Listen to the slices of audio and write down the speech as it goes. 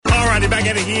Monday, back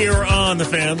at it here on The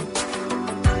Fan.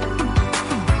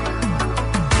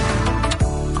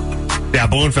 Yeah,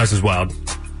 Balloon Fest is wild.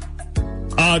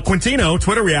 Quintino,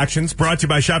 Twitter reactions brought to you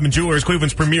by Shopman Jewelers,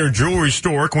 Cleveland's premier jewelry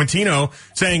store. Quintino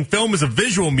saying film is a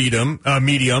visual medium.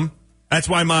 That's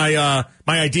why my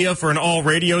idea for an all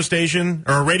radio station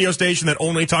or a radio station that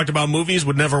only talked about movies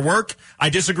would never work. I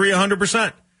disagree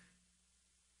 100%.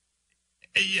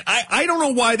 I don't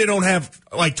know why they don't have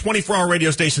like 24-hour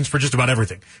radio stations for just about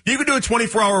everything. You could do a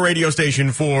 24-hour radio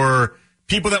station for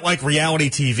people that like reality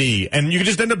TV, and you could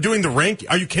just end up doing the rank.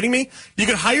 Are you kidding me? You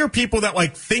could hire people that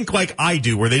like think like I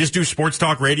do, where they just do sports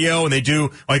talk radio and they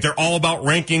do like they're all about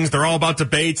rankings, they're all about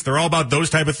debates, they're all about those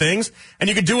type of things, and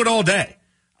you could do it all day.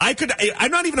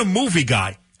 I'm not even a movie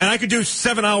guy, and I could do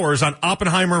 7 hours on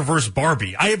Oppenheimer versus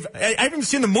Barbie. I haven't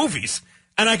seen the movies,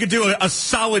 and I could do a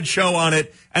solid show on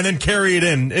it and then carry it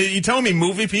in. You telling me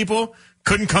movie people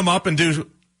couldn't come up and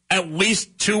do at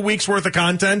least 2 weeks worth of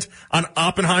content on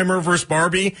Oppenheimer versus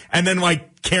Barbie and then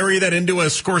like carry that into a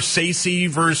Scorsese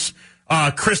versus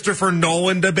Christopher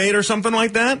Nolan debate or something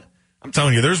like that? I'm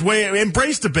telling you,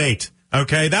 embrace debate.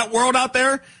 Okay. That world out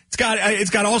there, it's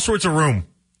got all sorts of room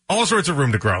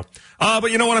to grow.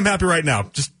 But you know what? I'm happy right now.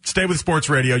 Just stay with sports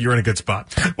radio. You're in a good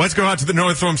spot. Let's go out to the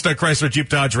North Olmsted Chrysler Jeep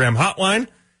Dodge Ram hotline.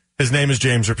 His name is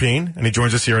James Rapien, and he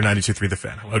joins us here on 92.3 The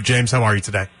Fan. Hello, James. How are you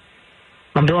today?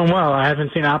 I'm doing well. I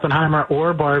haven't seen Oppenheimer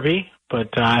or Barbie, but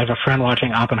I have a friend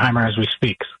watching Oppenheimer as we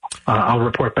speak. I'll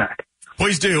report back.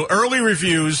 Please do. Early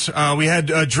reviews. We had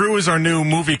Drew as our new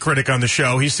movie critic on the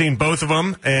show. He's seen both of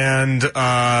them, and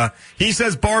he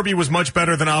says Barbie was much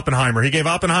better than Oppenheimer. He gave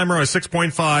Oppenheimer a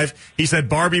 6.5. He said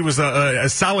Barbie was a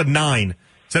solid 9.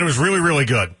 Said it was really, really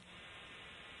good.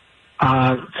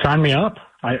 Sign me up.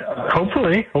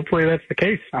 Hopefully that's the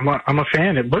case. I'm a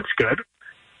fan. It looks good.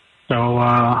 So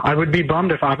I would be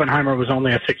bummed if Oppenheimer was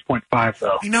only a 6.5,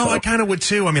 though. I kind of would,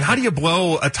 too. I mean, how do you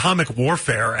blow atomic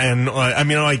warfare? And,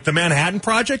 like the Manhattan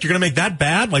Project, you're going to make that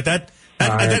bad? Like,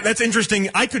 that's interesting.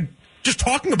 Just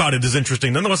talking about it is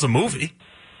interesting, nonetheless a movie.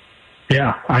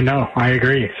 Yeah, I know. I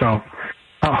agree. So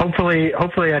hopefully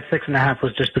that 6.5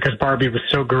 was just because Barbie was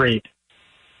so great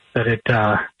that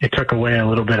it took away a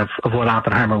little bit of what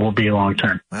Oppenheimer will be long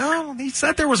term. Well, he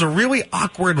said there was a really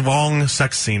awkward long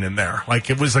sex scene in there. Like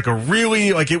it was like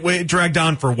it dragged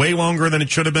on for way longer than it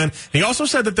should have been. He also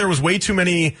said that there was way too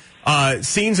many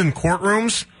scenes in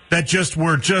courtrooms that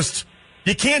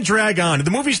you can't drag on.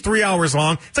 The movie's 3 hours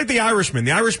long. It's like The Irishman.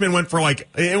 The Irishman went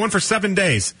for 7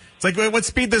 days. It's like, let's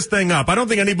speed this thing up. I don't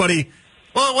think anybody.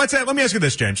 Well, let me ask you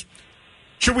this, James.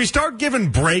 Should we start giving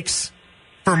breaks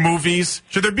for movies?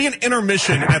 Should there be an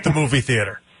intermission at the movie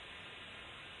theater?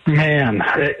 Man,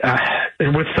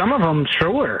 with some of them,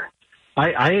 sure.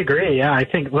 I agree. Yeah, I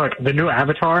think, look, the new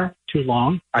Avatar, too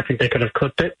long. I think they could have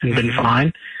clipped it and been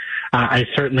fine. I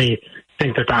certainly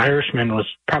think that The Irishman was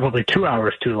probably 2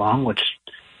 hours too long, which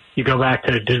you go back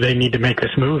to, do they need to make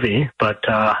this movie? But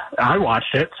I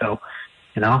watched it, so,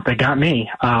 they got me.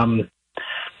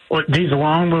 These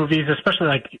long movies, especially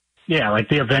like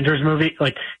the Avengers movie,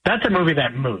 like that's a movie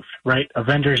that moved, right?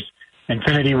 Avengers,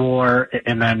 Infinity War,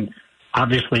 and then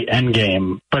obviously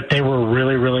Endgame, but they were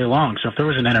really, really long. So if there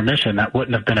was an intermission, that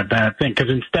wouldn't have been a bad thing. Because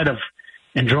instead of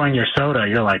enjoying your soda,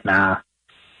 you're like, nah,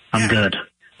 I'm good.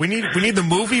 We need the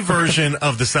movie version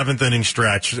of the 7th inning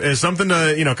stretch. It's something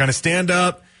to, kind of stand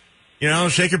up,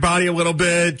 shake your body a little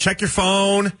bit, check your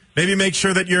phone, maybe make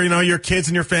sure that your kids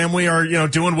and your family are,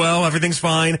 doing well, everything's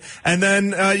fine. And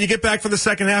then, you get back for the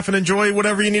second half and enjoy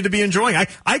whatever you need to be enjoying.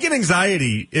 I get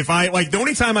anxiety if the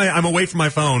only time I'm away from my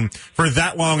phone for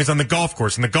that long is on the golf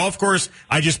course. And the golf course,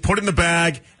 I just put it in the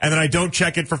bag and then I don't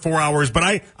check it for 4 hours.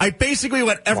 But I basically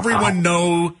let everyone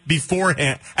know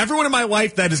beforehand. Everyone in my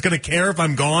life that is going to care if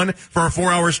I'm gone for a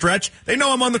 4-hour stretch, they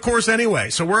know I'm on the course anyway.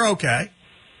 So we're okay.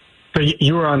 So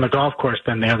you were on the golf course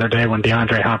then the other day when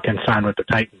DeAndre Hopkins signed with the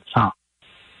Titans, huh?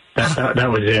 That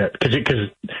was it. Because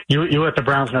you let the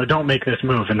Browns know, don't make this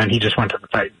move, and then he just went to the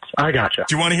Titans. I gotcha.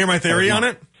 Do you want to hear my theory on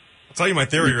it? I'll tell you my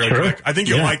theory real quick. I think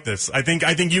you'll like this. I think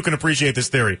you can appreciate this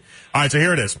theory. All right, so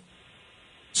here it is.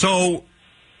 So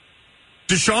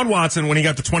Deshaun Watson, when he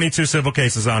got the 22 civil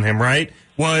cases on him, right,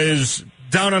 was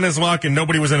down on his luck and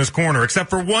nobody was in his corner except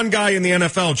for one guy in the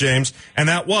NFL, James, and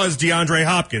that was DeAndre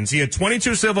Hopkins. He had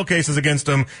 22 civil cases against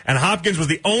him, and Hopkins was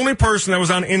the only person that was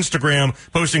on Instagram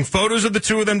posting photos of the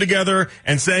two of them together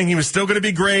and saying he was still going to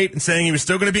be great and saying he was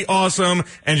still going to be awesome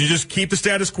and you just keep the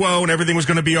status quo and everything was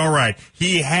going to be all right.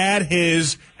 He had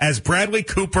his, as Bradley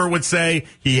Cooper would say,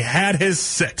 he had his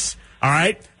 6. All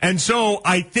right? And so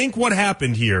I think what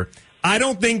happened here, I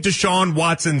don't think Deshaun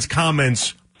Watson's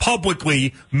comments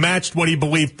publicly matched what he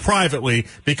believed privately,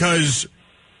 because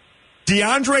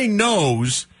DeAndre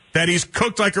knows that he's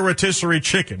cooked like a rotisserie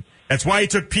chicken. That's why he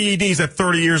took PEDs at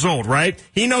 30 years old, right?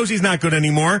 He knows he's not good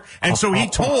anymore. And so he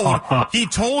told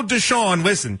Deshaun,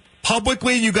 listen,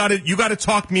 publicly, you got to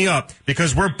talk me up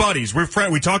because we're buddies. We're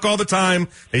friends. We talk all the time.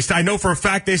 I know for a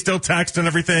fact they still text and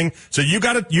everything. So you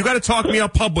got to talk me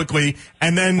up publicly,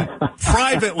 and then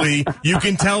privately you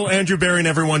can tell Andrew Berry and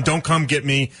everyone, don't come get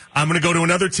me. I'm going to go to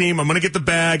another team. I'm going to get the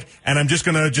bag, and I'm just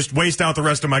going to waste out the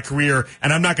rest of my career,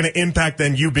 and I'm not going to impact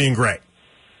then you being great.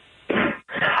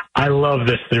 I love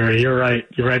this theory. You're right.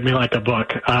 You read me like a book.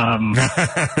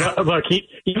 Look,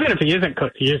 even if he isn't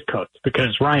cooked, he is cooked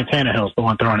because Ryan Tannehill's the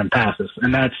one throwing him passes,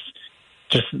 and that's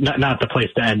just not the place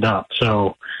to end up.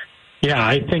 So, yeah,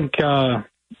 I think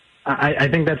I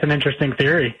think that's an interesting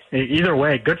theory. Either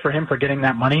way, good for him for getting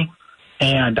that money.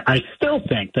 And I still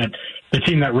think that the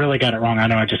team that really got it wrong, I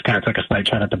know I just kind of took a slight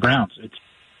shot at the Browns, it's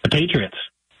the Patriots.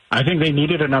 I think they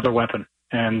needed another weapon,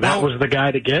 and that was the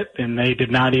guy to get, and they did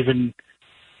not even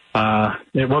they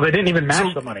didn't even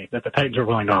match the money that the Titans were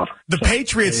willing to offer. The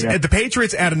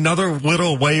Patriots add another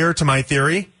little layer to my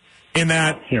theory in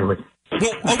that.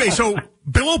 So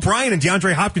Bill O'Brien and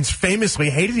DeAndre Hopkins famously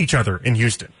hated each other in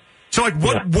Houston. So,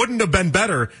 what wouldn't have been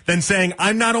better than saying,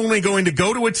 I'm not only going to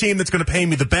go to a team that's going to pay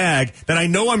me the bag that I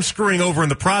know I'm screwing over in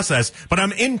the process, but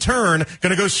I'm in turn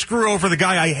going to go screw over the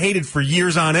guy I hated for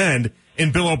years on end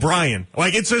in Bill O'Brien.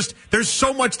 It's just, there's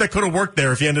so much that could have worked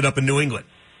there if you ended up in New England.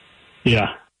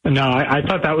 Yeah. No, I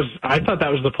thought that was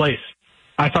the place.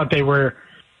 I thought they were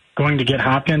going to get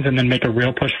Hopkins and then make a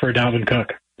real push for Dalvin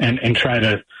Cook and try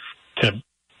to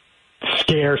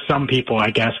scare some people,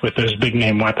 I guess, with those big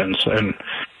name weapons. And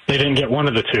they didn't get one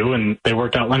of the two, and they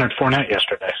worked out Leonard Fournette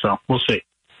yesterday. So we'll see.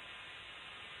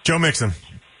 Joe Mixon.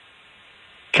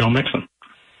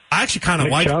 I actually kind of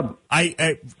like Chubb.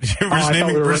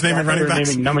 First name and running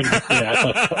backs.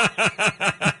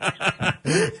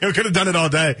 We could have done it all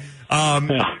day.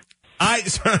 Hey,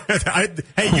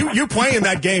 you playing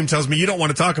that game tells me you don't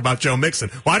want to talk about Joe Mixon.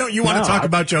 Why don't you want to talk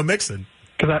about Joe Mixon?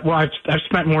 Because I've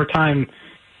spent more time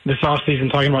this offseason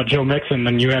talking about Joe Mixon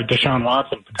than you have Deshaun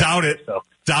Watson. Doubt it.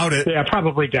 Yeah,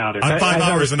 probably doubt it. I'm 5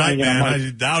 hours a night, man.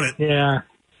 I doubt it. Yeah.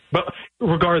 But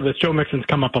regardless, Joe Mixon's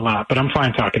come up a lot, but I'm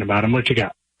fine talking about him. What you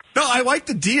got? No, I like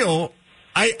the deal.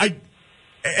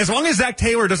 As long as Zach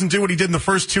Taylor doesn't do what he did in the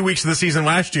first 2 weeks of the season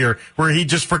last year, where he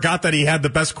just forgot that he had the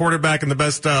best quarterback and the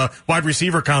best wide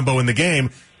receiver combo in the game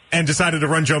and decided to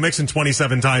run Joe Mixon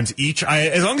 27 times each.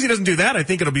 As long as he doesn't do that, I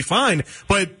think it'll be fine.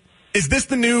 But is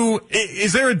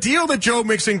there a deal that Joe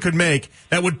Mixon could make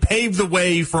that would pave the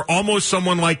way for almost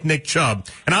someone like Nick Chubb?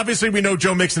 And obviously we know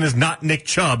Joe Mixon is not Nick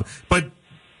Chubb, but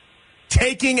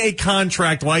taking a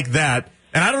contract like that,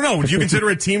 and I don't know, would you consider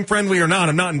it team-friendly or not?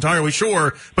 I'm not entirely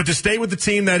sure. But to stay with the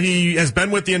team that he has been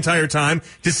with the entire time,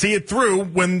 to see it through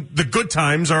when the good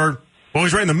times are, well,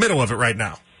 he's right in the middle of it right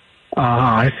now.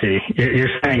 I see. You're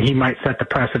saying he might set the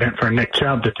precedent for Nick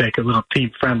Chubb to take a little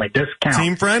team-friendly discount.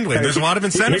 Team-friendly. There's a lot of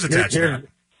incentives attached to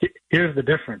that. Here's the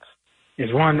difference.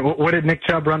 What did Nick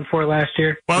Chubb run for last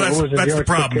year? Well, that's the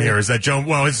problem here is that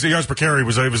his yards per carry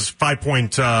was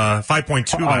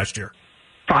 5.2 last year.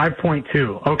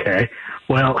 5.2. Okay.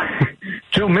 Well,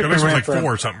 Joe Mixon was ran like for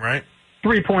 4 or something, right?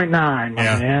 3.9,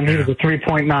 man. He was a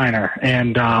 3.9er.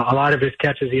 And a lot of his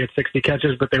catches, he had 60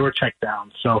 catches, but they were check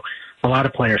downs. So a lot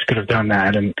of players could have done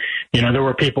that. And, there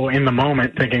were people in the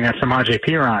moment thinking that Samaje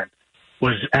Perine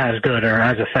was as good or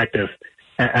as effective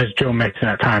as Joe Mixon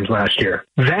at times last year.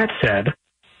 That said,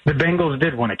 the Bengals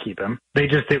did want to keep him. They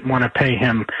just didn't want to pay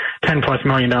him $10+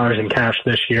 million in cash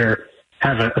this year,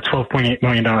 have a $12.8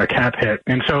 million cap hit.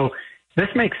 And so this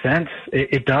makes sense.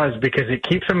 It does, because it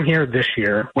keeps him here this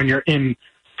year when you're in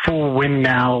full win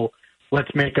now, let's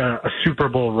make a Super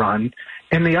Bowl run.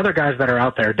 And the other guys that are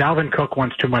out there, Dalvin Cook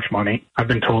wants too much money. I've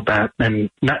been told that. And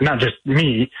not just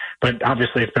me, but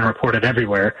obviously it's been reported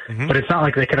everywhere. Mm-hmm. But it's not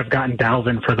like they could have gotten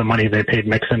Dalvin for the money they paid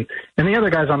Mixon. And the other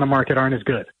guys on the market aren't as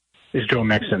good as Joe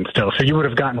Mixon still. So you would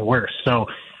have gotten worse. So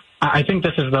I think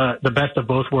this is the best of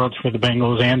both worlds for the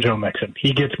Bengals and Joe Mixon.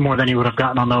 He gets more than he would have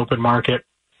gotten on the open market.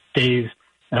 Stays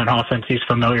in an offense he's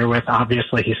familiar with.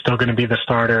 Obviously, he's still going to be the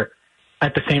starter.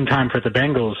 At the same time, for the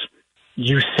Bengals,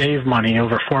 you save money,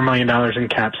 over $4 million in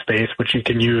cap space, which you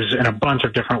can use in a bunch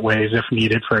of different ways if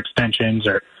needed for extensions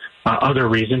or other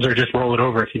reasons, or just roll it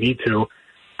over if you need to.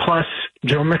 Plus,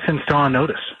 Joe Mixon's still on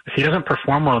notice. If he doesn't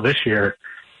perform well this year,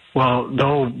 well,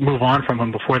 they'll move on from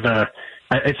him before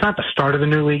it's not the start of the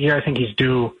new league year. I think he's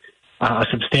due a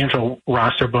substantial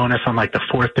roster bonus on like the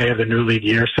 4th day of the new league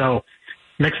year. So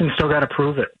Mixon still got to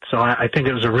prove it. So I think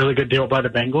it was a really good deal by the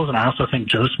Bengals, and I also think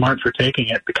Joe's smart for taking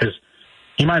it because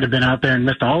he might have been out there and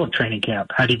missed all of training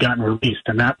camp had he gotten released,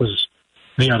 and that was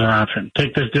the other option.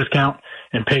 Take this discount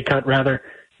and pay cut, rather,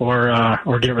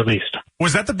 or get released.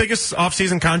 Was that the biggest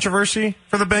offseason controversy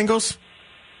for the Bengals?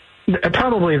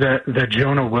 Probably the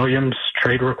Jonah Williams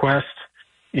trade request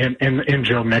in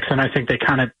Joe Mixon. I think they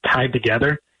kind of tied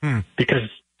together because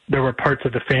there were parts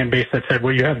of the fan base that said,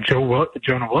 well, you have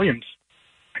Jonah Williams.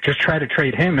 Just try to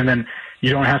trade him, and then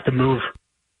you don't have to move.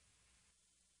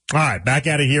 All right, back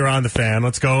at it here on The Fan.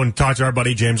 Let's go and talk to our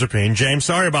buddy James Rapien. James,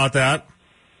 sorry about that.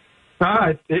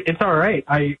 It's all right.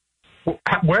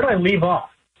 Where did I leave off?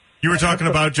 You were talking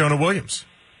about Jonah Williams.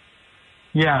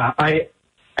 Yeah,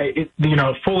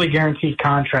 fully guaranteed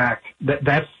contract.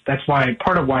 That's why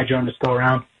part of why Jonah's still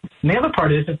around. And the other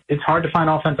part is it's hard to find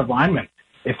offensive linemen.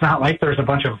 It's not like there's a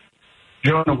bunch of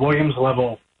Jonah Williams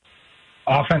level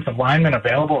offensive linemen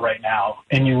available right now.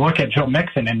 And you look at Joe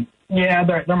Mixon, and yeah,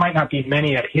 there might not be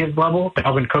many at his level.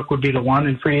 Dalvin Cook would be the one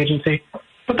in free agency,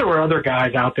 but there were other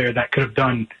guys out there that could have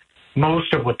done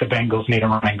most of what the Bengals need a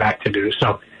running back to do.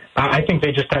 So I think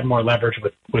they just had more leverage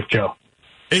with Joe.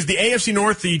 Is the AFC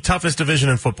North the toughest division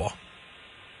in football?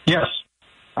 Yes.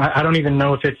 I don't even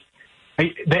know if it's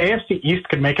the AFC East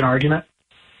could make an argument,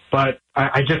 but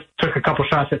I just took a couple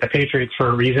shots at the Patriots for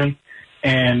a reason,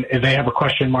 and they have a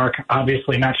question mark,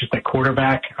 obviously, not just at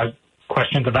quarterback,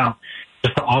 questions about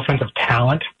just the offensive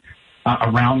talent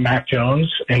around Mac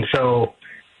Jones. And so,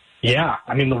 yeah,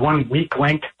 I mean, the one weak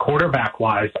link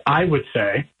quarterback-wise, I would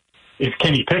say, is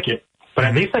Kenny Pickett. But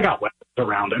at least they got weapons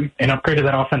around him and upgraded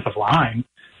that offensive line.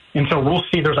 And so we'll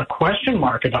see. There's a question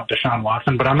mark about Deshaun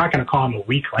Watson, but I'm not going to call him a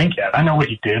weak link yet. I know what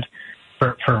he did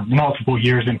for multiple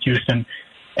years in Houston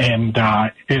and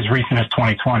as recent as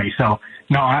 2020. So,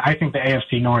 no, I think the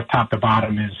AFC North top to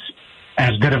bottom is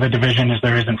as good of a division as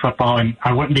there is in football, and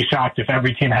I wouldn't be shocked if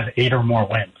every team has 8 or more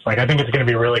wins. I think it's going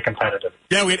to be really competitive.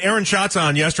 Yeah, we had Aaron Schatz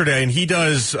on yesterday, and he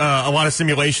does a lot of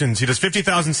simulations. He does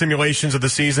 50,000 simulations of the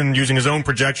season using his own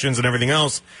projections and everything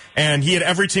else, and he had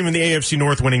every team in the AFC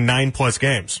North winning 9+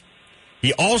 games.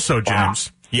 He also,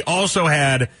 James, he also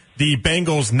had the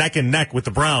Bengals neck and neck with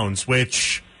the Browns,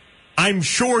 which I'm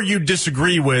sure you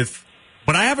disagree with.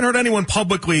 But I haven't heard anyone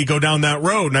publicly go down that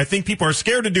road, and I think people are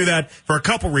scared to do that for a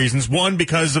couple reasons. One,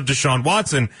 because of Deshaun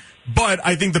Watson, but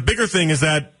I think the bigger thing is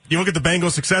that you look at the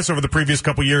Bengals' success over the previous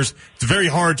couple years, it's very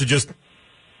hard to just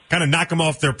kind of knock them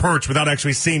off their perch without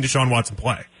actually seeing Deshaun Watson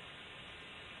play.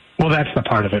 Well, that's the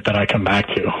part of it that I come back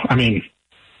to. I mean,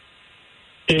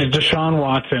 is Deshaun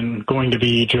Watson going to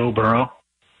be Joe Burrow?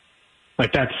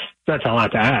 That's a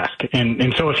lot to ask.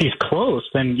 And so if he's close,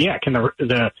 then yeah, can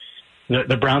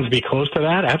the Browns be close to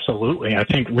that? Absolutely. I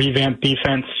think revamped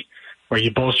defense where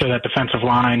you bolster that defensive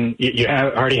line. You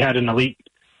already had an elite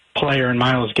player in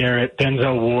Myles Garrett,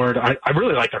 Denzel Ward. I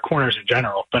really like their corners in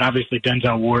general, but obviously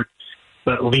Denzel Ward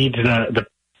leads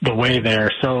the way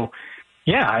there. So,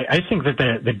 yeah, I think that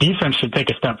the defense should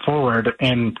take a step forward,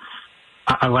 and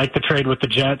I like the trade with the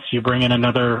Jets. You bring in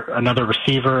another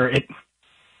receiver.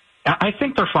 I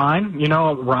think they're fine.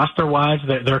 Roster-wise,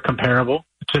 they're comparable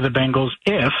to the Bengals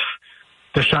if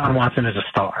Deshaun Watson is a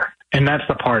star. And that's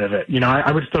the part of it.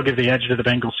 I would still give the edge to the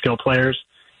Bengals skill players,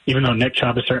 even though Nick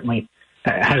Chubb certainly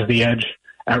has the edge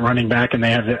at running back, and they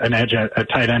have an edge at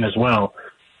tight end as well.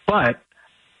 But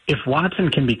if Watson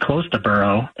can be close to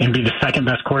Burrow and be the second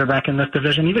best quarterback in this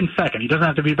division, even second, he doesn't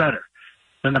have to be better,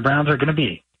 then the Browns are going to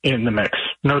be in the mix,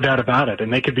 no doubt about it.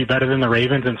 And they could be better than the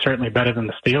Ravens and certainly better than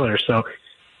the Steelers. So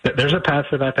there's a path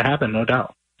for that to happen, no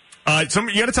doubt. You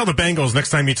got to tell the Bengals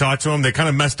next time you talk to them, they kind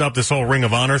of messed up this whole Ring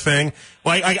of Honor thing.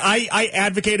 Like I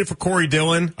advocated for Corey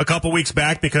Dillon a couple weeks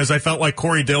back because I felt like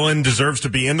Corey Dillon deserves to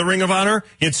be in the Ring of Honor.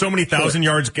 He had so many thousand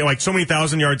yards, like so many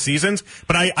 1,000-yard seasons.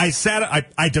 But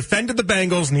I defended the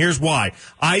Bengals, and here's why.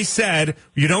 I said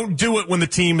you don't do it when the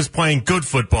team is playing good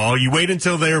football. You wait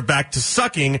until they're back to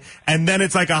sucking, and then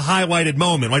it's like a highlighted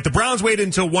moment. Like the Browns waited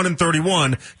until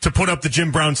 1-31 to put up the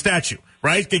Jim Brown statue,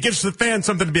 right? It gives the fans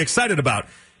something to be excited about.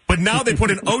 But now they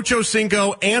put in Ocho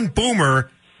Cinco and Boomer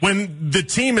when the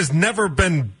team has never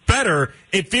been better.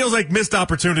 It feels like missed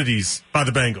opportunities by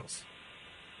the Bengals.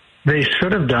 They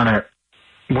should have done it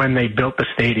when they built the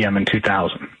stadium in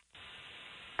 2000.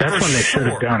 That's when they should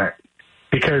have done it.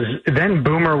 Because then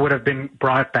Boomer would have been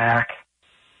brought back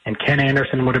and Ken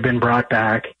Anderson would have been brought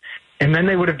back. And then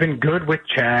they would have been good with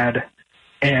Chad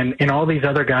and all these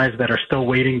other guys that are still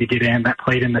waiting to get in that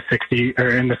played in the 60s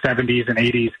or in the 70s and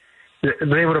 80s.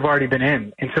 They would have already been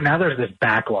in. And so now there's this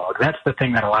backlog. That's the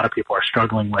thing that a lot of people are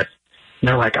struggling with. And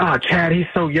they're like, Chad, he's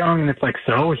so young. And it's like,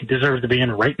 so? He deserves to be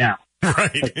in right now.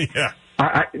 Right, yeah.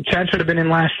 Chad should have been in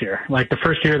last year. Like the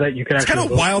first year that you could actually. It's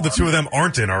kind of wild the two of them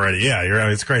aren't in already. Yeah,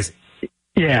 it's crazy.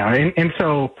 Yeah, and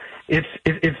so it's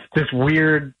this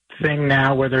weird thing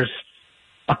now where there's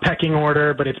a pecking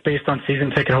order, but it's based on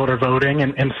season ticket holder voting,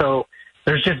 and so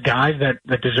there's just guys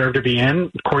that deserve to be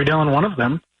in. Corey Dillon, one of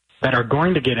them, that are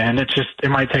going to get in. It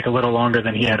might take a little longer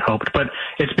than he had hoped, but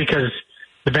it's because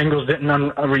the Bengals didn't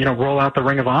roll out the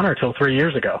Ring of Honor till 3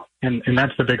 years ago, and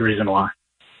that's the big reason why.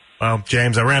 Well,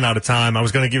 James, I ran out of time. I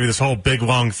was going to give you this whole big,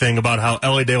 long thing about how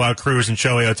Ellie De La Cruz and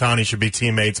Shohei Ohtani should be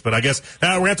teammates, but I guess we're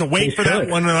going to have to wait for that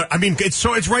one. I mean,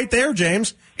 it's right there,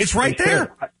 James. It's right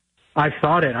there. I've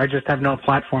thought it. I just have no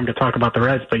platform to talk about the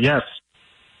Reds, but yes.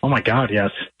 Oh, my God,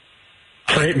 yes.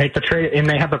 Make the trade, and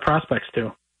they have the prospects,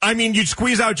 too. I mean, you'd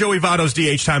squeeze out Joey Votto's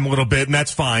DH time a little bit, and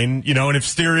that's fine, and if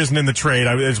Steer isn't in the trade,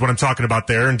 is what I'm talking about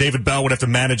there, and David Bell would have to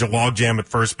manage a logjam at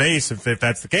first base if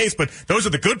that's the case, but those are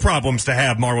the good problems to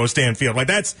have, Marlo Stanfield. Like,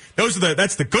 that's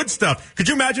the good stuff. Could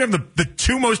you imagine having the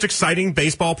two most exciting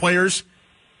baseball players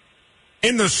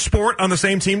in the sport on the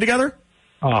same team together?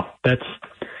 Oh,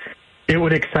 it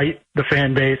would excite the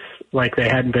fan base like they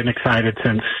hadn't been excited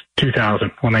since 2000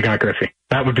 when they got Griffey.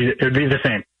 It would be the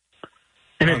same.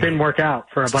 And it didn't work out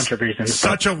for a bunch of reasons.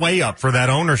 Such a layup for that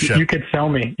ownership. You could sell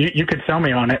me. You could sell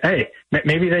me on it. Hey,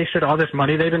 maybe they should, all this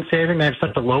money they've been saving, they have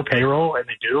such a low payroll, and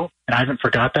they do. And I haven't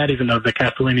forgot that, even though the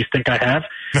Castellinis think I have.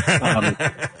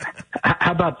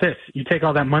 How about this? You take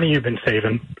all that money you've been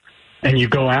saving, and you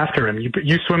go after him.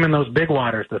 You swim in those big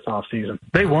waters this offseason.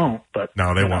 They won't, but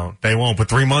no, they won't. They won't. But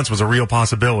 3 months was a real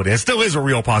possibility. It still is a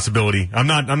real possibility. I'm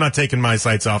not taking my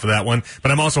sights off of that one,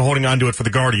 but I'm also holding on to it for the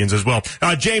Guardians as well.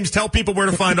 James, tell people where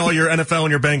to find all your NFL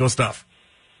and your Bengals stuff.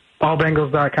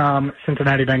 Allbengals.com,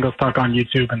 Cincinnati Bengals Talk on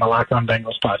YouTube, and the Locked On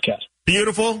Bengals podcast.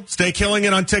 Beautiful. Stay killing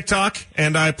it on TikTok,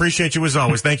 and I appreciate you as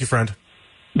always. Thank you, friend.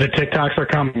 The TikToks are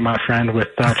coming, my friend, with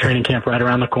training camp right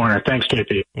around the corner. Thanks,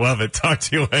 JP. Love it. Talk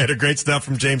to you later. Great stuff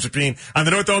from James Rapien on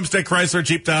the North Olmsted Chrysler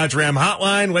Jeep Dodge Ram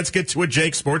hotline. Let's get to a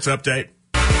Jake Sports update.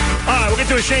 All right, we'll get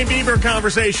to a Shane Bieber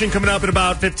conversation coming up in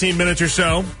about 15 minutes or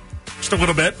so. Just a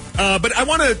little bit. But I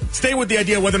want to stay with the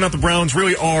idea whether or not the Browns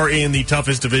really are in the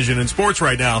toughest division in sports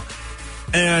right now.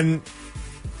 And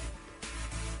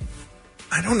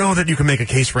I don't know that you can make a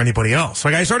case for anybody else.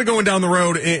 Like, I started going down the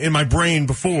road in my brain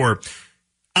before.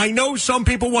 I know some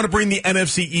people want to bring the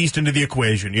NFC East into the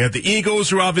equation. You have the Eagles,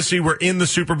 who obviously were in the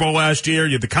Super Bowl last year.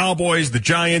 You have the Cowboys, the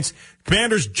Giants.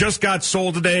 Commanders just got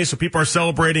sold today, so people are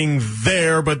celebrating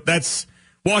there, but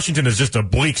Washington is just a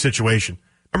bleak situation.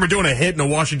 I remember doing a hit in a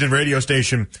Washington radio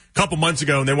station a couple months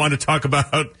ago, and they wanted to talk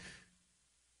about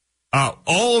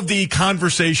all of the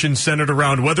conversation centered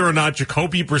around whether or not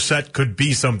Jacoby Brissett could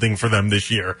be something for them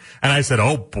this year. And I said,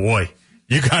 oh, boy.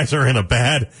 You guys are in a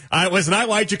bad. I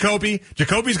like Jacoby.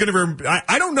 Jacoby's going to be.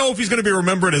 I don't know if he's going to be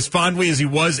remembered as fondly as he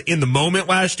was in the moment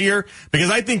last year,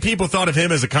 because I think people thought of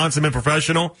him as a consummate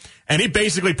professional, and he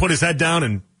basically put his head down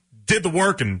and did the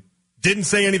work and didn't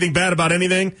say anything bad about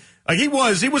anything. Like, he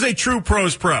was a true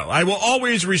pro's pro. I will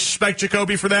always respect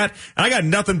Jacoby for that. And I got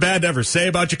nothing bad to ever say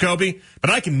about Jacoby, but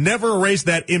I can never erase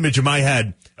that image in my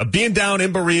head of being down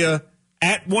in Berea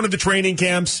at one of the training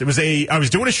camps. I was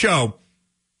doing a show.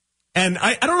 And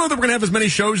I don't know that we're going to have as many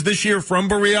shows this year from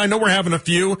Berea. I know we're having a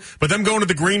few, but them going to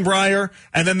the Greenbrier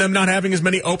and then them not having as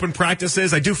many open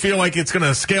practices, I do feel like it's going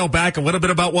to scale back a little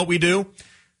bit about what we do.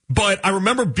 But I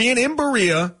remember being in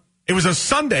Berea. It was a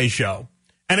Sunday show,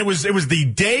 and it was the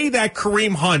day that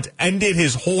Kareem Hunt ended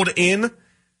his hold in.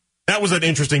 That was an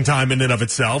interesting time in and of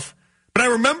itself. But I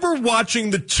remember watching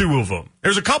the two of them.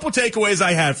 There's a couple takeaways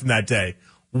I had from that day.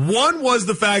 One was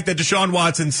the fact that Deshaun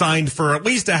Watson signed for at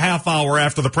least a half hour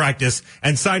after the practice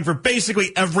and signed for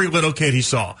basically every little kid he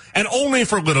saw. And only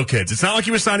for little kids. It's not like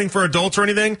he was signing for adults or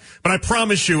anything, but I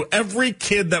promise you, every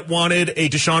kid that wanted a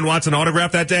Deshaun Watson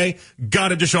autograph that day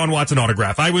got a Deshaun Watson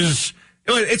autograph.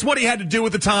 It's what he had to do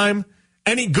at the time.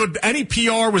 Any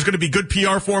PR was going to be good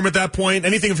PR for him at that point.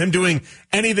 Anything of him doing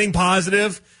anything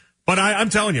positive. But I'm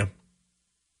telling you,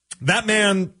 that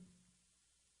man,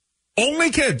 only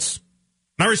kids.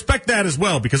 I respect that as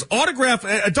well, because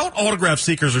adult autograph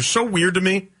seekers are so weird to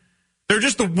me. They're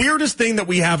just the weirdest thing that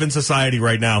we have in society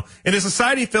right now. In a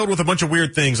society filled with a bunch of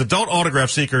weird things, adult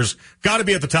autograph seekers got to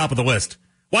be at the top of the list.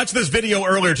 Watch this video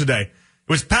earlier today. It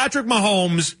was Patrick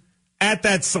Mahomes at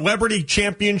that celebrity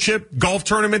championship golf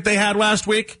tournament they had last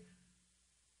week.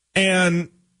 And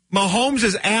Mahomes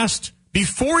is asked,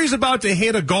 before he's about to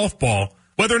hit a golf ball,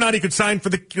 whether or not he could sign for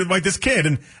this kid.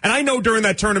 And I know during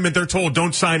that tournament, they're told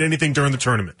don't sign anything during the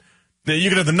tournament. You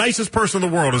could have the nicest person in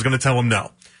the world is going to tell him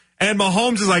no. And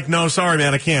Mahomes is like, no, sorry,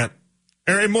 man, I can't.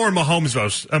 Or more in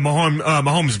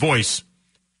Mahomes' voice.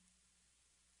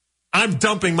 I'm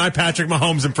dumping my Patrick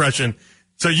Mahomes impression,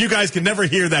 so you guys can never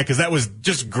hear that, because that was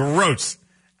just gross.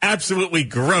 Absolutely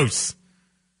gross.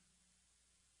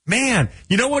 Man,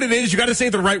 you know what it is? You got to say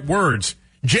the right words.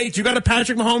 Jake, you got a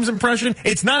Patrick Mahomes impression?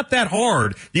 It's not that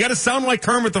hard. You got to sound like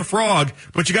Kermit the Frog,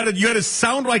 but you got to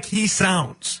sound like he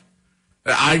sounds.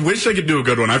 I wish I could do a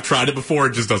good one. I've tried it before.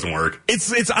 It just doesn't work.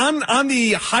 It's on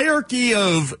the hierarchy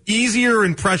of easier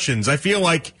impressions. I feel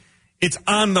like it's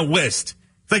on the list.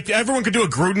 It's like everyone could do a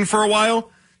Gruden for a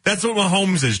while. That's what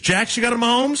Mahomes is. Jax, you got a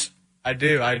Mahomes? I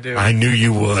do. I knew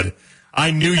you would.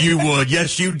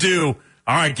 Yes, you do.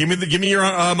 All right, give me your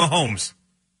Mahomes.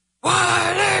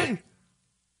 Widen.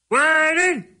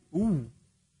 Ooh.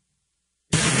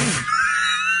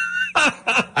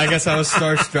 I guess I was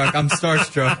starstruck. I'm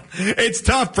starstruck. It's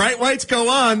tough. Bright lights go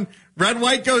on, red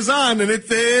light goes on, and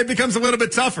it becomes a little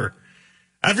bit tougher.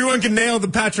 Everyone can nail the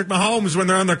Patrick Mahomes when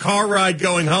they're on their car ride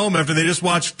going home after they just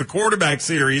watched the quarterback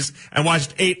series and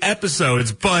watched 8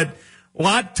 episodes, but a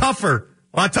lot tougher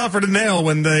to nail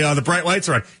when the bright lights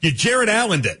are on. You Jared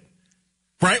Allen'd it.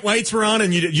 Bright lights were on,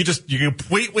 and you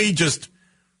completely just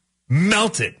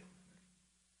melted.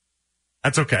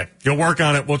 That's okay. You'll work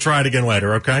on it. We'll try it again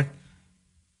later, okay?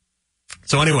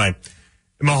 So anyway,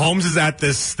 Mahomes is at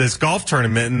this golf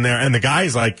tournament, and the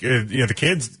guy's like, the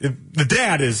kids, the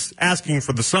dad is asking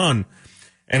for the son,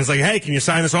 and it's like, hey, can you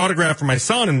sign this autograph for my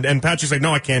son? And Patrick's like,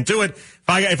 no, I can't do it.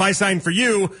 If I sign for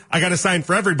you, I got to sign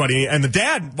for everybody. And the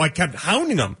dad kept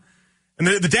hounding him, and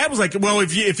the dad was like, well,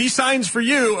 if he signs for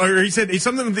you, or he said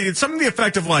something to the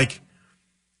effect of like,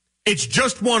 it's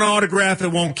just one autograph,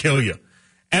 it won't kill you.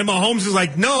 And Mahomes is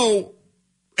like, no,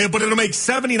 but it'll make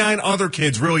 79 other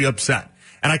kids really upset.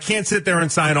 And I can't sit there and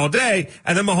sign all day.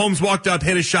 And then Mahomes walked up,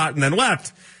 hit a shot, and then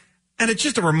left. And it's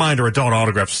just a reminder, adult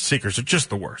autograph seekers are just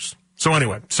the worst. So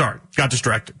anyway, sorry, got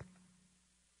distracted.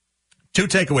 2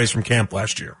 takeaways from camp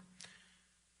last year.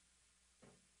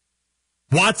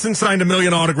 Watson signed 1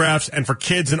 million autographs, and for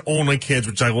kids and only kids,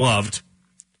 which I loved.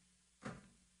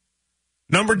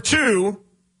 Number 2,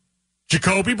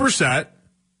 Jacoby Brissett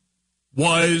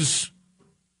was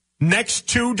next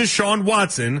to Deshaun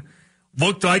Watson,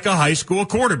 looked like a high school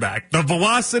quarterback. The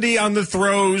velocity on the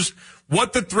throws,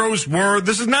 what the throws were,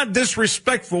 this is not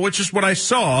disrespectful, it's just what I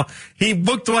saw. He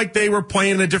looked like they were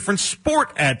playing a different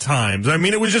sport at times. I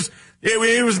mean, it was just,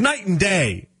 it was night and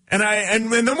day. And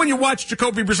then when you watch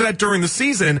Jacoby Brissett during the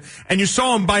season and you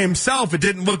saw him by himself, it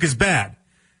didn't look as bad.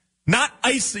 Not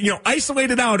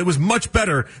isolated out, it was much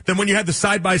better than when you had the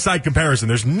side-by-side comparison.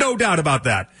 There's no doubt about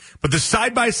that. But the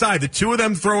side-by-side, the two of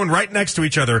them throwing right next to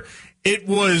each other, it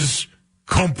was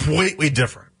completely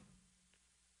different.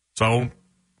 So,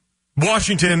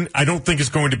 Washington, I don't think is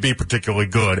going to be particularly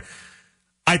good.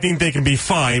 I think they can be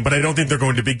fine, but I don't think they're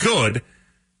going to be good.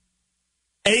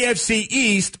 AFC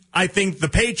East, I think the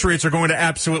Patriots are going to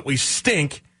absolutely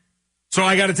stink. So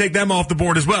I got to take them off the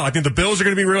board as well. I think the Bills are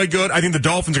going to be really good. I think the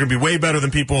Dolphins are going to be way better than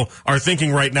people are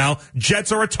thinking right now.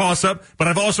 Jets are a toss-up, but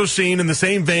I've also seen, in the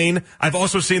same vein, I've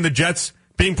also seen the Jets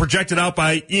being projected out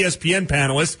by ESPN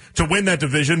panelists to win that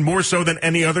division more so than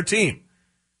any other team.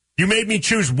 You made me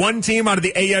choose one team out of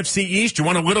the AFC East. You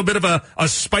want a little bit of a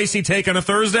spicy take on a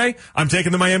Thursday? I'm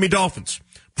taking the Miami Dolphins.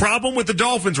 Problem with the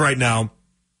Dolphins right now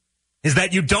is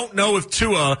that you don't know if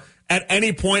Tua at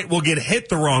any point will get hit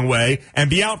the wrong way and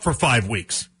be out for 5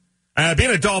 weeks.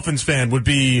 Being a Dolphins fan would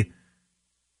be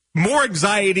more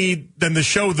anxiety than the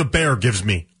show The Bear gives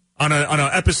me on an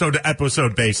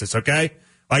episode-to-episode basis, okay?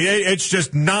 Like, it's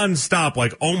just nonstop,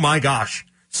 like, oh my gosh,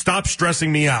 stop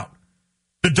stressing me out.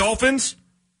 The Dolphins,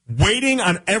 waiting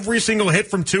on every single hit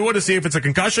from Tua to see if it's a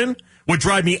concussion, would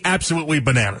drive me absolutely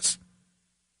bananas.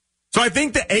 So I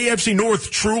think the AFC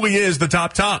North truly is the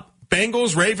top.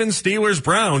 Bengals, Ravens, Steelers,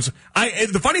 Browns.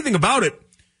 The funny thing about it,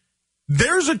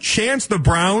 there's a chance the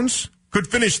Browns could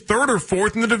finish 3rd or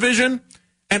 4th in the division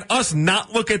and us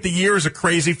not look at the year as a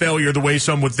crazy failure the way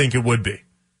some would think it would be.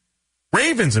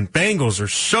 Ravens and Bengals are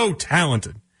so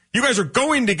talented. You guys are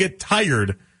going to get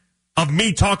tired of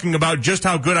me talking about just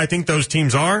how good I think those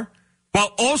teams are,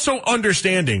 while also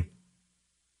understanding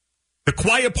the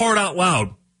quiet part out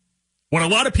loud. What a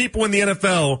lot of people in the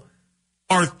NFL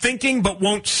are thinking but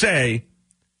won't say,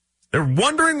 they're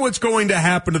wondering what's going to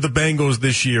happen to the Bengals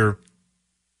this year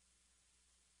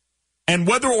and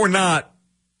whether or not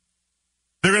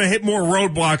they're going to hit more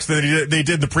roadblocks than they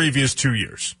did the previous 2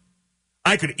 years.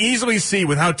 I could easily see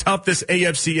with how tough this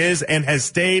AFC is and has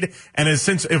stayed and has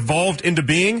since evolved into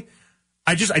being,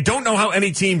 I don't know how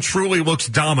any team truly looks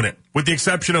dominant, with the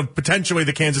exception of potentially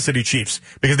the Kansas City Chiefs,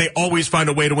 because they always find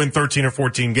a way to win 13 or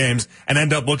 14 games and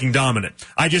end up looking dominant.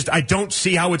 I don't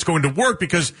see how it's going to work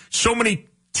because so many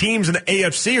teams in the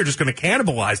AFC are just going to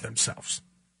cannibalize themselves.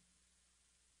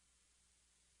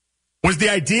 was the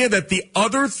idea that the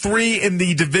other three in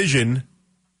the division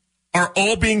are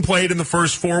all being played in the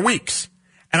first 4 weeks.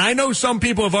 And I know some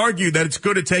people have argued that it's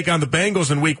good to take on the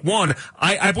Bengals in week 1.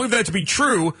 I believe that to be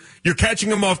true. You're catching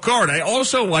them off guard. I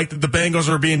also like that the Bengals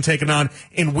are being taken on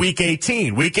in week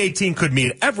 18. Week 18 could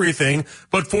mean everything,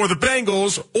 but for the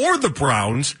Bengals or the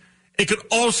Browns, it could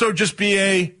also just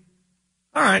be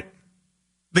all right,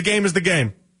 the game is the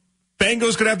game.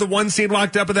 Bengals could have the 1 seed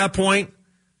locked up at that point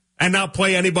and not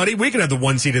play anybody. We could have the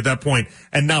 1 seed at that point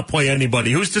and not play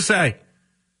anybody. Who's to say?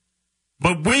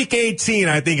 But week 18,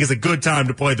 I think, is a good time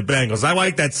to play the Bengals. I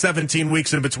like that 17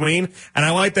 weeks in between, and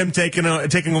I like them taking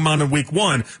them on in week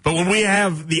 1. But when we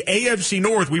have the AFC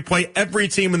North, we play every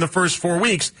team in the first 4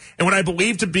 weeks. And what I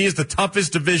believe to be is the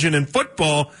toughest division in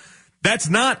football, that's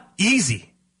not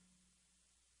easy.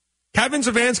 Kevin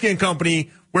Stefanski and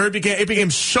company, where it became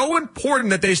so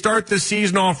important that they start the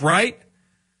season off right,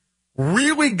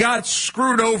 really got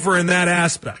screwed over in that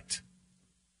aspect.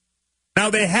 Now,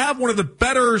 they have one of the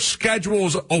better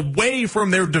schedules away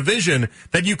from their division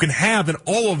that you can have in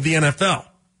all of the NFL.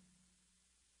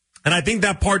 And I think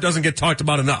that part doesn't get talked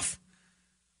about enough.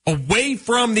 Away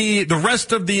from the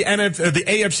rest of the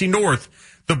AFC North,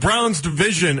 the Browns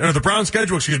division, or the Browns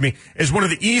schedule, is one of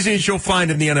the easiest you'll find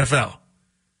in the NFL.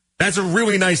 That's a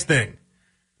really nice thing.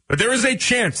 But there is a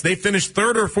chance they finish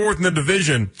 3rd or 4th in the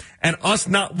division and us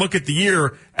not look at the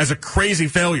year as a crazy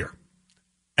failure.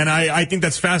 And I think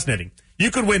that's fascinating. You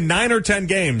could win 9 or 10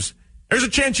 games. There's a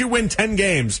chance you win 10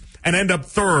 games and end up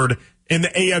 3rd in the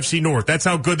AFC North. That's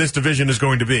how good this division is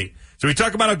going to be. So we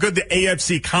talk about how good the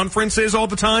AFC conference is all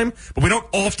the time, but we don't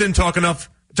often talk enough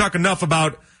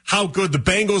about how good the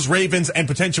Bengals, Ravens, and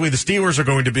potentially the Steelers are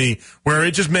going to be, where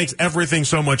it just makes everything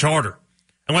so much harder.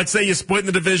 And let's say you split in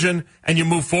the division and you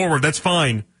move forward. That's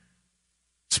fine.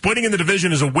 Splitting in the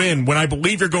division is a win when I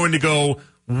believe you're going to go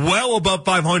well above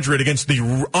 500 against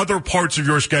the other parts of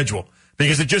your schedule,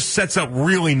 because it just sets up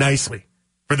really nicely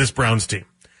for this Browns team.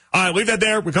 All right, leave that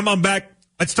there. We come on back.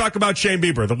 Let's talk about Shane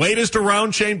Bieber. The latest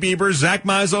around Shane Bieber, Zach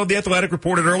Mizell of The Athletic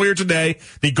reported earlier today,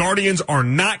 the Guardians are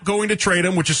not going to trade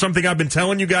him, which is something I've been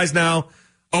telling you guys now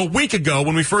a week ago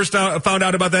when we first found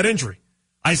out about that injury.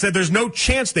 I said there's no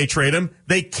chance they trade him.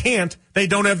 They can't. They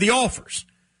don't have the offers.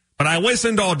 But I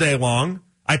listened all day long.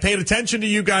 I paid attention to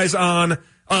you guys on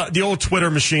the old Twitter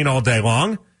machine all day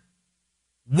long.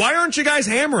 Why aren't you guys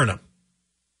hammering him?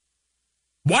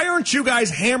 Why aren't you guys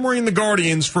hammering the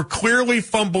Guardians for clearly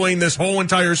fumbling this whole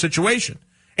entire situation?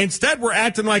 Instead, we're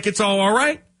acting like it's all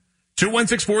right.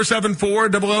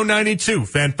 216-474-0092.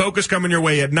 Fan Focus coming your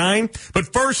way at 9.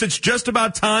 But first, it's just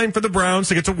about time for the Browns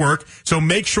to get to work, so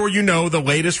make sure you know the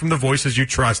latest from the voices you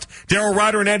trust. Darryl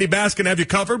Ryder and Andy Baskin have you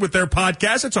covered with their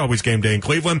podcast. It's always game day in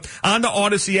Cleveland on the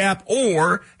Odyssey app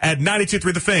or at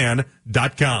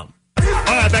 923thefan.com.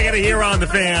 All right, back at it here on The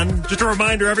Fan. Just a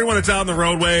reminder, everyone that's out on the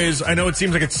roadways, I know it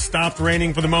seems like it's stopped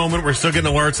raining for the moment. We're still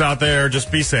getting alerts out there. Just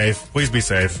be safe. Please be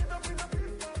safe.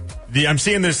 I'm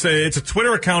seeing this, it's a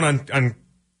Twitter account on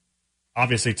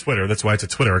obviously Twitter. That's why it's a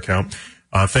Twitter account.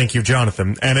 Thank you,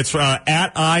 Jonathan. And it's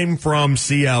at I'm from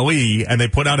CLE, and they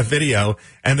put out a video,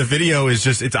 and the video is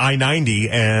just, it's I-90.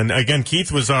 And again,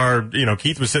 Keith was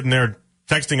sitting there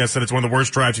texting us that it's one of the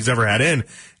worst drives he's ever had in.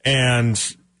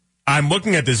 And I'm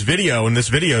looking at this video, and this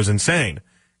video is insane.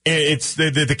 It's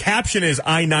the caption is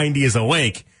I-90 is a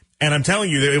lake, and I'm telling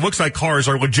you, it looks like cars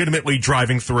are legitimately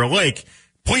driving through a lake.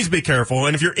 Please be careful.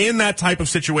 And if you're in that type of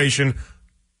situation,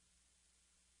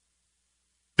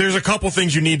 there's a couple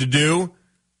things you need to do.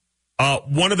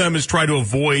 One of them is try to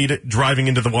avoid driving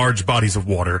into the large bodies of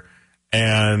water.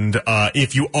 And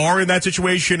if you are in that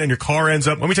situation and your car ends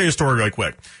up, let me tell you a story really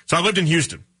quick. So I lived in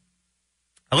Houston.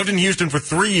 For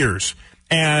 3 years.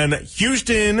 And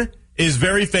Houston is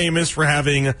very famous for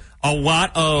having a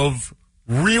lot of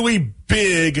really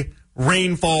big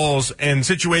rainfalls and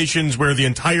situations where the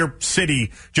entire city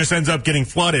just ends up getting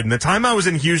flooded. And the time I was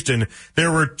in Houston,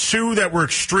 there were two that were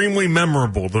extremely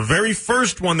memorable. The very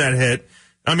first one that hit,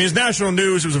 it's national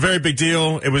news. It was a very big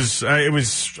deal. It's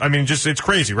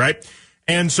crazy, right?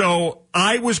 And so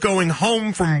I was going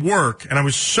home from work, and I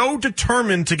was so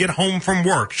determined to get home from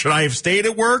work. Should I have stayed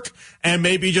at work and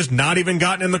maybe just not even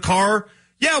gotten in the car?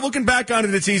 Yeah, looking back on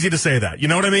it, it's easy to say that. You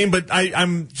know what I mean? But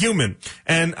I'm human.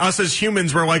 And us as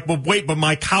humans, we're like, well, wait, but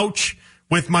my couch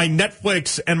with my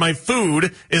Netflix and my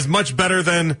food is much better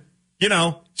than,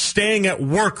 staying at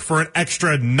work for an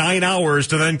extra 9 hours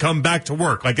to then come back to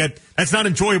work. Like, that's not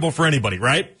enjoyable for anybody,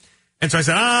 right? And so I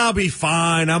said, I'll be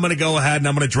fine. I'm going to go ahead and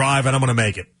I'm going to drive and I'm going to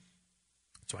make it.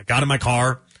 So I got in my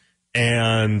car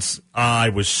and I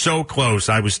was so close.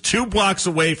 I was 2 blocks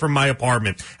away from my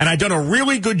apartment, and I'd done a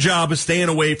really good job of staying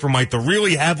away from like the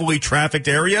really heavily trafficked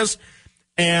areas.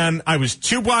 And I was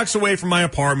 2 blocks away from my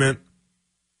apartment,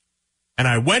 and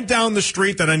I went down the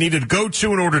street that I needed to go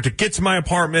to in order to get to my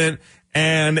apartment.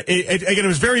 And it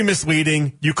was very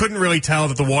misleading. You couldn't really tell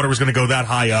that the water was going to go that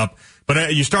high up.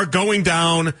 But you start going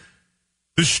down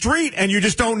the street, and you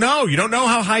just don't know. You don't know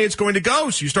how high it's going to go.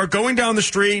 So you start going down the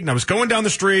street, and I was going down the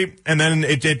street, and then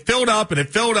it filled up, and it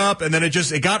filled up, and then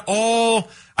it got all.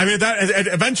 I mean,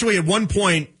 eventually at one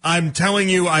point, I'm telling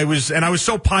you, I was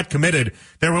so pot committed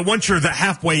that once you're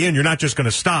halfway in, you're not just going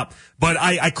to stop. But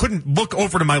I couldn't look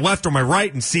over to my left or my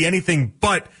right and see anything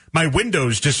but my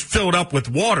windows just filled up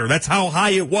with water. That's how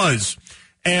high it was.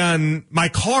 And my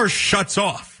car shuts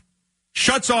off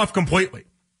completely.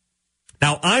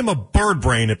 Now, I'm a bird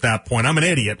brain at that point. I'm an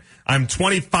idiot. I'm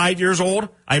 25 years old.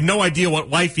 I have no idea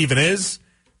what life even is.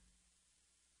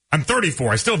 I'm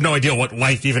 34. I still have no idea what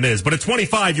life even is. But at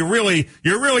 25, you're really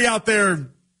out there.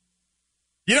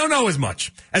 You don't know as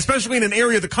much, especially in an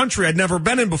area of the country I'd never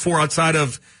been in before outside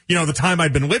of, the time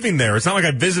I'd been living there. It's not like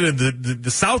I visited the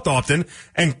South often,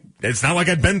 and it's not like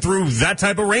I'd been through that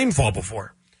type of rainfall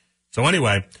before. So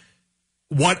anyway,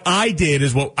 what I did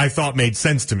is what I thought made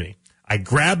sense to me. I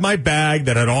grabbed my bag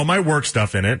that had all my work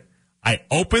stuff in it. I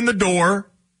opened the door,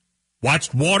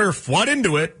 watched water flood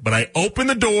into it, but I opened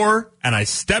the door and I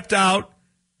stepped out,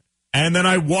 and then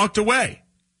I walked away.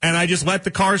 And I just let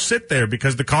the car sit there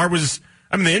because the car was,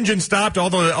 the engine stopped,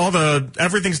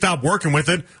 everything stopped working with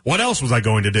it. What else was I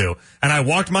going to do? And I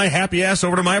walked my happy ass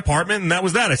over to my apartment, and that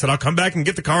was that. I said, I'll come back and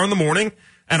get the car in the morning,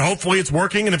 and hopefully it's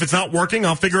working, and if it's not working,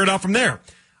 I'll figure it out from there.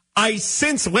 I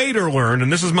since later learned,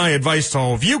 and this is my advice to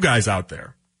all of you guys out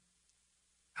there,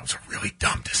 that was a really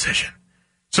dumb decision.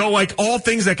 So, like, all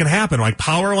things that can happen, like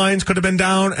power lines could have been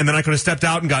down, and then I could have stepped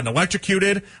out and gotten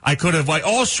electrocuted. I could have,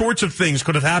 all sorts of things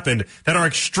could have happened that are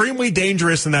extremely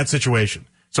dangerous in that situation.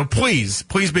 So please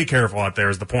be careful out there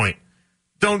is the point.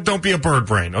 Don't be a bird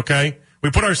brain, okay?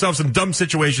 We put ourselves in dumb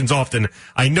situations often.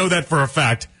 I know that for a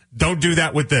fact. Don't do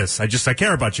that with this. I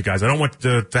care about you guys. I don't want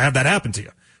to have that happen to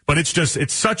you. But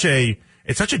it's such a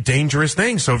dangerous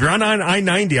thing. So if you're on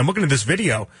I-90, I'm looking at this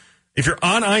video. If you're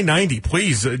on I-90,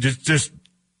 please just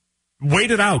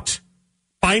wait it out.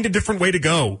 Find a different way to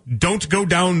go. Don't go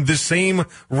down the same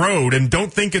road, and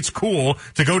don't think it's cool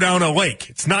to go down a lake.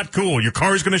 It's not cool. Your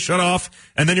car is going to shut off,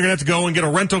 and then you're going to have to go and get a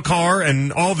rental car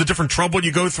and all the different trouble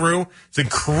you go through. It's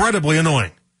incredibly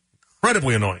annoying.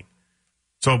 Incredibly annoying.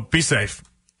 So be safe.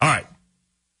 All right.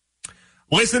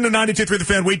 Listen to 92.3 The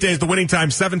Fan weekdays, the winning time,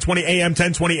 7:20 a.m.,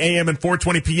 10:20 a.m., and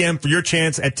 4:20 p.m. for your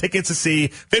chance at tickets to see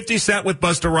 50 Cent with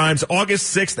Busta Rhymes,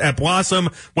 August 6th at Blossom.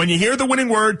 When you hear the winning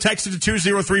word, text it to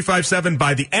 20357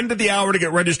 by the end of the hour to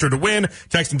get registered to win.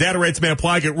 Text and data rates may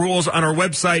apply. Get rules on our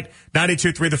website,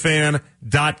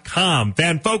 923thefan.com.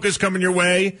 Fan Focus coming your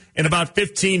way in about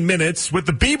 15 minutes. With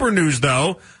the Bieber news,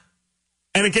 though,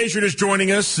 and in case you're just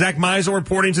joining us, Zach Meisel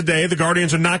reporting today, the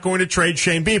Guardians are not going to trade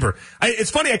Shane Bieber. It's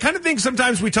funny, I kind of think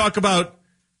sometimes we talk about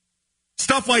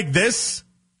stuff like this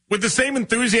with the same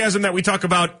enthusiasm that we talk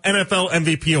about NFL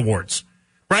MVP awards,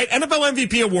 right? NFL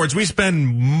MVP awards, we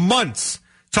spend months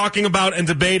talking about and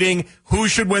debating who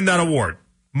should win that award.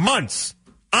 Months,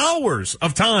 hours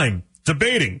of time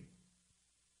debating.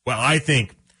 Well, I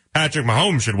think Patrick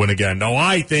Mahomes should win again. No,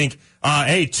 I think,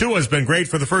 Tua's been great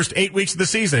for the first 8 weeks of the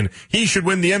season. He should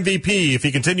win the MVP if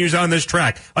he continues on this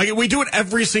track. Like, we do it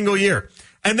every single year.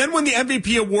 And then when the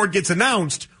MVP award gets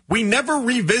announced, we never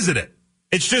revisit it.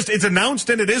 It's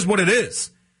announced and it is what it is.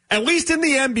 At least in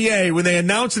the NBA, when they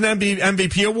announce an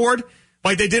MVP award,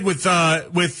 like they did with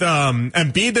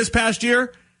Embiid this past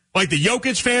year, like the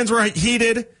Jokic fans were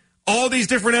heated. All these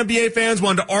different NBA fans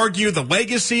wanted to argue the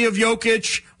legacy of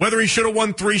Jokic, whether he should have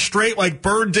won 3 straight like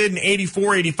Bird did in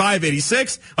 84, 85,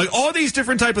 86, like all these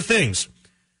different type of things.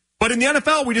 But in the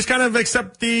NFL, we just kind of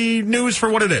accept the news for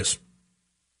what it is.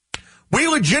 We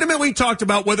legitimately talked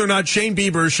about whether or not Shane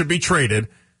Bieber should be traded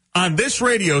on this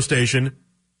radio station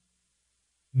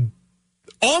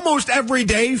almost every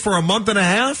day for a month and a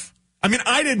half. I mean,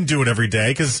 I didn't do it every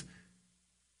day because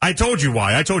I told you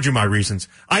why. I told you my reasons.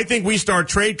 I think we start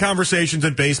trade conversations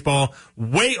in baseball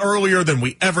way earlier than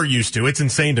we ever used to. It's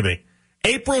insane to me.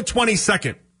 April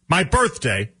 22nd, my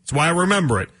birthday, that's why I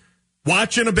remember it,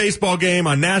 watching a baseball game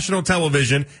on national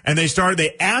television, and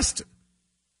they asked,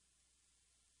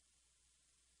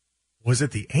 was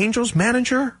it the Angels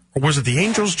manager or was it the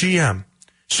Angels GM?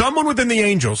 Someone within the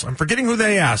Angels, I'm forgetting who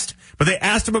they asked, but they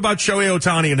asked him about Shohei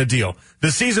Ohtani and a deal.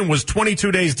 The season was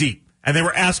 22 days deep. And they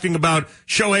were asking about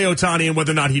Shohei Ohtani and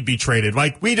whether or not he'd be traded.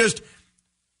 Like,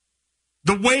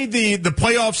 the way the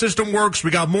playoff system works,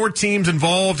 we got more teams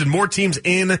involved and more teams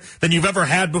in than you've ever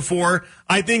had before.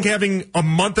 I think having a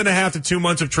month and a half to 2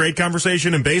 months of trade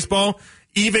conversation in baseball,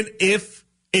 even if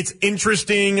it's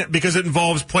interesting because it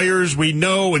involves players we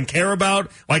know and care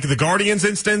about, like the Guardians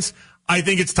instance, I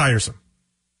think it's tiresome.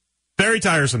 Very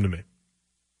tiresome to me.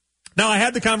 Now, I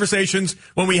had the conversations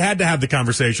when we had to have the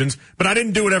conversations, but I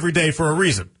didn't do it every day for a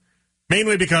reason.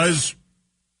 Mainly because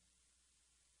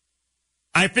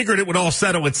I figured it would all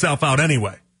settle itself out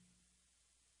anyway.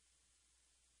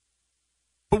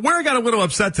 But where I got a little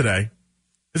upset today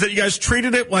is that you guys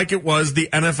treated it like it was the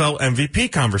NFL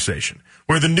MVP conversation,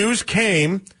 where the news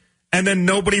came and then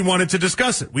nobody wanted to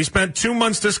discuss it. We spent 2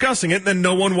 months discussing it and then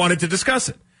no one wanted to discuss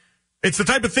it. It's the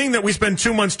type of thing that we spend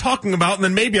 2 months talking about and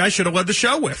then maybe I should have led the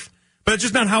show with. But it's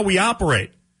just not how we operate.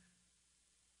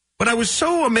 But I was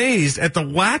so amazed at the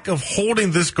lack of holding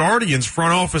this Guardians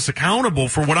front office accountable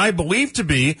for what I believe to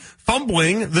be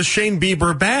fumbling the Shane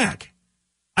Bieber bag.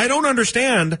 I don't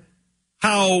understand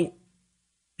how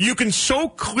you can so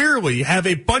clearly have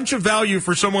a bunch of value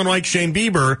for someone like Shane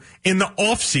Bieber in the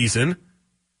offseason,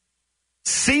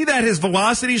 see that his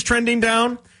velocity is trending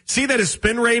down, see that his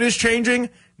spin rate is changing,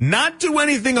 not do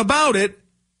anything about it,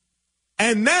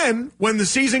 and then when the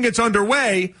season gets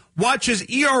underway, watch his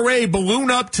ERA balloon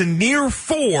up to near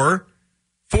 4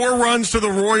 runs to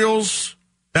the Royals.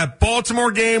 That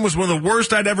Baltimore game was one of the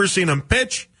worst I'd ever seen him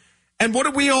pitch. And what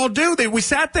did we all do? We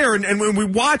sat there and we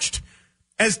watched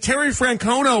as Terry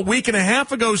Francona a week and a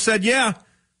half ago said, yeah,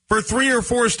 for 3 or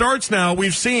 4 starts now,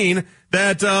 we've seen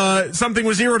that something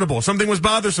was irritable, something was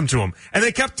bothersome to him. And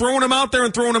they kept throwing him out there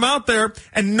and throwing him out there,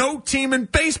 and no team in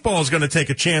baseball is going to take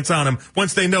a chance on him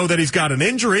once they know that he's got an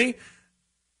injury,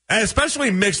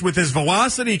 especially mixed with his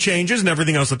velocity changes and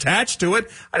everything else attached to it.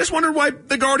 I just wondered why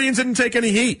the Guardians didn't take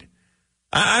any heat.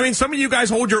 I mean, some of you guys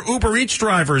hold your Uber Eats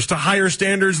drivers to higher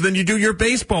standards than you do your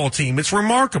baseball team. It's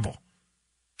remarkable.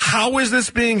 How is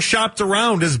this being shopped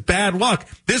around as bad luck?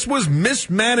 This was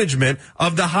mismanagement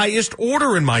of the highest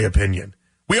order, in my opinion.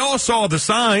 We all saw the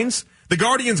signs. The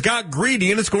Guardians got greedy,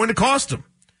 and it's going to cost them.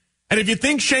 And if you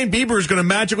think Shane Bieber is going to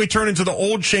magically turn into the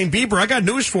old Shane Bieber, I got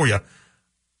news for you.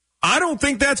 I don't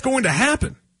think that's going to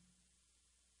happen.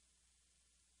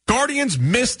 Guardians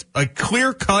missed a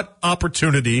clear-cut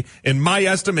opportunity, in my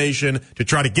estimation, to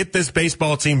try to get this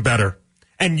baseball team better.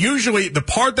 And usually the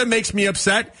part that makes me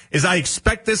upset is I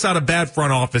expect this out of bad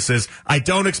front offices. I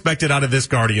don't expect it out of this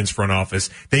Guardians front office.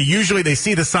 They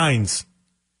see the signs.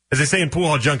 As they say in Pool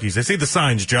Hall Junkies, they see the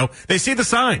signs, Joe. They see the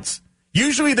signs.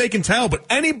 Usually they can tell, but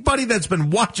anybody that's been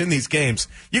watching these games,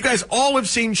 you guys all have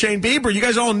seen Shane Bieber. You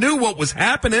guys all knew what was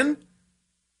happening.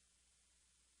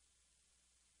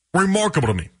 Remarkable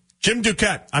to me. Jim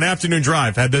Duquette on Afternoon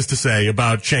Drive had this to say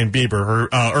about Shane Bieber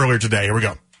earlier today. Here we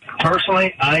go.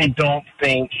 Personally, I don't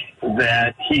think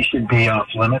that he should be off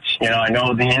limits. You know, I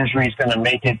know the injury is going to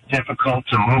make it difficult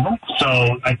to move him,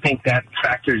 so I think that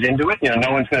factors into it. You know,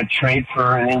 no one's going to trade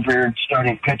for an injured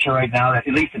starting pitcher right now, at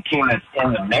least a team that's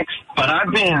in the mix. But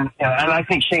and I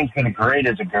think Shane's been great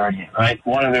as a Guardian, right?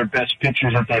 One of their best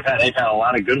pitchers that they've had a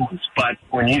lot of good ones. But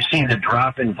when you see the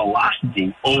drop in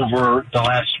velocity over the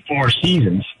last 4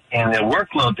 seasons, and the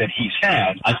workload that he's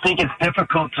had, I think it's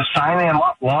difficult to sign him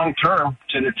up long-term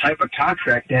to the type of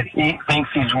contract that he thinks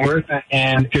he's worth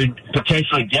and could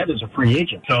potentially get as a free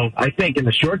agent. So I think in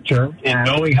the short term, in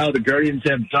knowing how the Guardians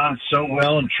have done so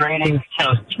well in trading, you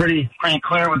know, it's pretty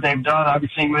clear what they've done,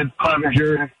 obviously, with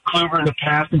Clevenger and Kluber in the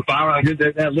past and Bauer. Like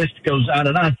that list goes on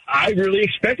and on. I really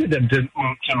expected them to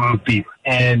move Bieber.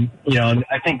 And, you know,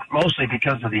 I think mostly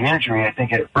because of the injury, I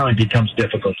think it really becomes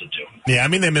difficult to do. Yeah, I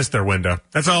mean, they missed their window.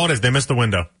 That's all it is. They missed the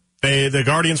window. The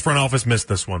Guardians front office missed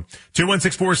this one.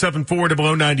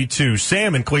 216-474-0092.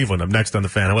 Sam in Cleveland. I'm next on the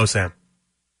Fan. Hello, Sam.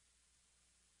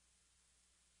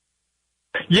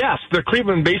 Yes, the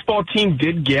Cleveland baseball team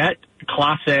did get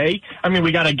Class A. I mean,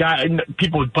 we got a guy,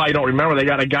 people probably don't remember, they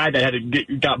got a guy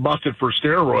that got busted for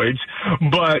steroids.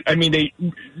 But, I mean,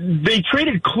 they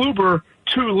traded Kluber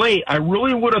too late. I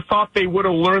really would have thought they would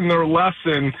have learned their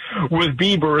lesson with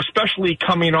Bieber, especially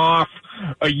coming off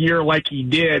a year like he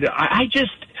did. I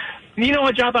just, you know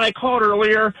what, Jonathan, I called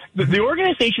earlier. The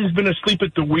organization's been asleep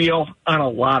at the wheel on a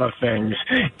lot of things.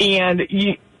 And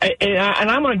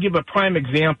I'm going to give a prime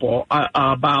example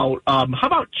about how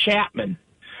about Chapman?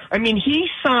 I mean, he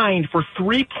signed for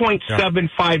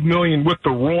 $3.75 million with the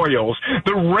Royals.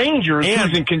 The Rangers,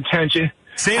 who's in contention.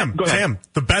 Sam,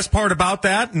 the best part about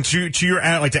that, and to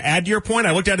add to your point,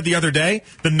 I looked at it the other day.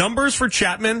 The numbers for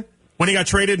Chapman when he got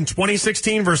traded in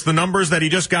 2016 versus the numbers that he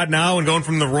just got now and going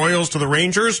from the Royals to the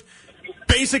Rangers,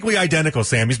 basically identical,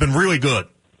 Sam. He's been really good.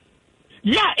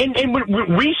 Yeah, and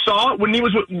when we saw it when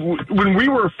we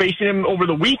were facing him over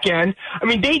the weekend, I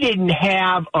mean, they didn't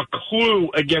have a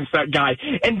clue against that guy,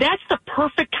 and that's the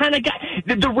perfect kind of guy.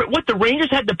 What the Rangers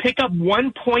had to pick up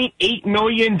 $1.8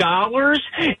 million,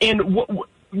 and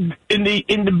in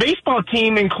the baseball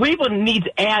team in Cleveland needs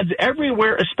ads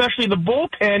everywhere, especially the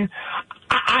bullpen.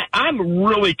 I'm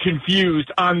really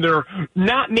confused on their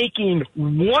not making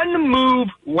one move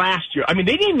last year. I mean,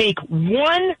 they didn't make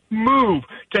one move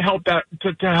to help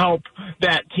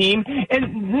that team,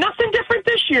 and nothing different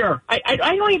this year. I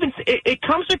don't even. It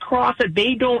comes across that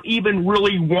they don't even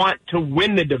really want to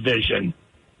win the division.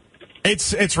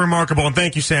 It's remarkable, and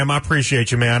thank you, Sam. I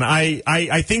appreciate you, man.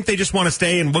 I think they just want to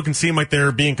stay and look and seem like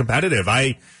they're being competitive.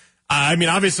 I mean,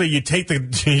 obviously, you take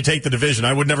the division.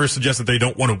 I would never suggest that they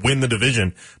don't want to win the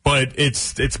division, but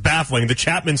it's baffling. The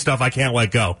Chapman stuff, I can't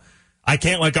let go.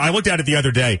 I looked at it the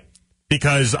other day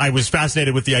because I was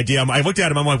fascinated with the idea. I looked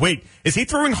at him. I'm like, wait, is he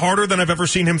throwing harder than I've ever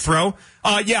seen him throw?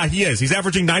 Yeah, he is. He's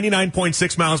averaging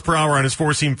 99.6 miles per hour on his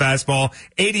four-seam fastball,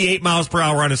 88 miles per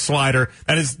hour on his slider.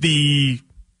 That is the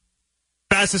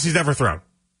fastest he's ever thrown.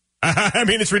 I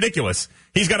mean, it's ridiculous.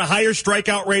 He's got a higher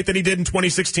strikeout rate than he did in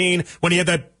 2016 when he had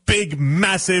that big,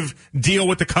 massive deal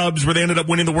with the Cubs where they ended up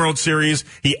winning the World Series.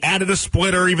 He added a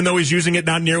splitter, even though he's using it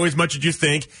not nearly as much as you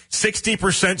think.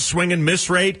 60% swing and miss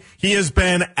rate. He has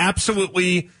been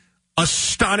absolutely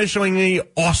astonishingly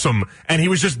awesome. And he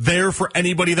was just there for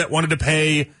anybody that wanted to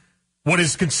pay what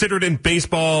is considered in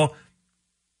baseball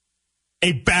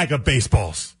a bag of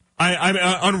baseballs. I'm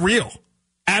unreal.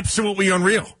 Absolutely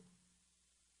unreal.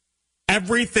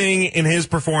 Everything in his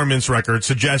performance record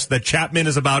suggests that Chapman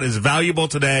is about as valuable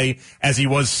today as he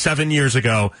was 7 years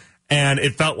ago, and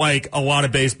it felt like a lot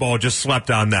of baseball just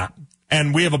slept on that.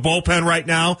 And we have a bullpen right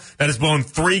now that has blown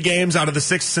 3 games out of the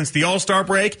 6 since the All-Star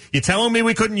break. You telling me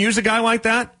we couldn't use a guy like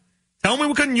that? Tell me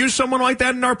we couldn't use someone like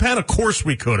that in our pen? Of course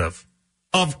we could have.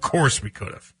 Of course we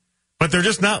could have. But they're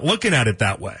just not looking at it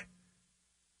that way.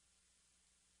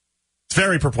 It's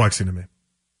very perplexing to me.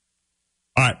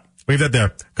 All right. Leave that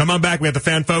there. Come on back. We have the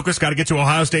Fan Focus. Got to get to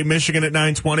Ohio State, Michigan at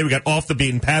 9:20. We got Off the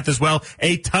Beaten Path as well.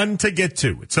 A ton to get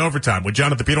to. It's overtime with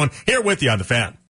Jonathan Peterlin here with you on the Fan.